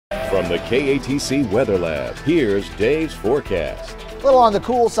From the KATC Weather Lab, here's Dave's forecast. A little on the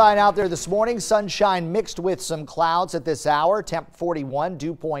cool side out there this morning. Sunshine mixed with some clouds at this hour. Temp 41,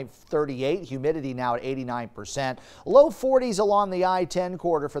 dew point 38. Humidity now at 89%. Low 40s along the I-10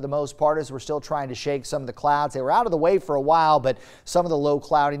 corridor for the most part as we're still trying to shake some of the clouds. They were out of the way for a while, but some of the low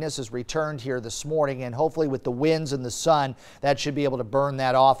cloudiness has returned here this morning, and hopefully with the winds and the sun, that should be able to burn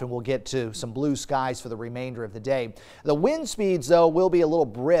that off, and we'll get to some blue skies for the remainder of the day. The wind speeds, though, will be a little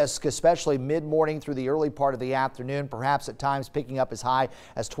brisk, especially mid-morning through the early part of the afternoon, perhaps at times picking up as high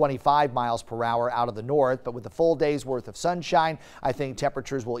as 25 miles per hour out of the north. But with a full day's worth of sunshine, I think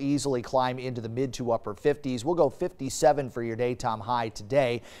temperatures will easily climb into the mid to upper 50s. We'll go 57 for your daytime high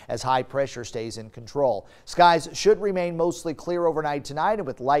today as high pressure stays in control. Skies should remain mostly clear overnight tonight, and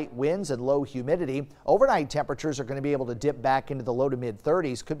with light winds and low humidity, overnight temperatures are going to be able to dip back into the low to mid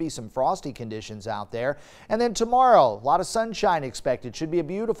 30s. Could be some frosty conditions out there. And then tomorrow, a lot of sunshine expected. Should be a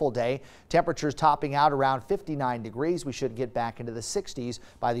beautiful day. Temperatures topping out around 59 degrees. We should get back into the 60s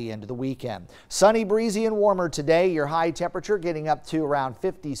by the end of the weekend. Sunny, breezy, and warmer today. Your high temperature getting up to around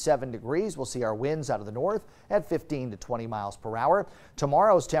 57 degrees. We'll see our winds out of the north at 15 to 20 miles per hour.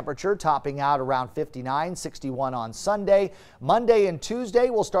 Tomorrow's temperature topping out around 59, 61 on Sunday. Monday and Tuesday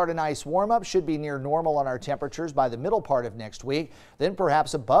will start a nice warm up. Should be near normal on our temperatures by the middle part of next week. Then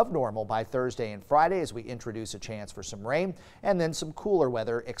perhaps above normal by Thursday and Friday as we introduce a chance for some rain, and then some cooler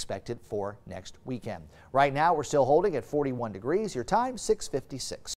weather expected for next weekend. Right now we're still holding at 41 degrees. Your time 6:56.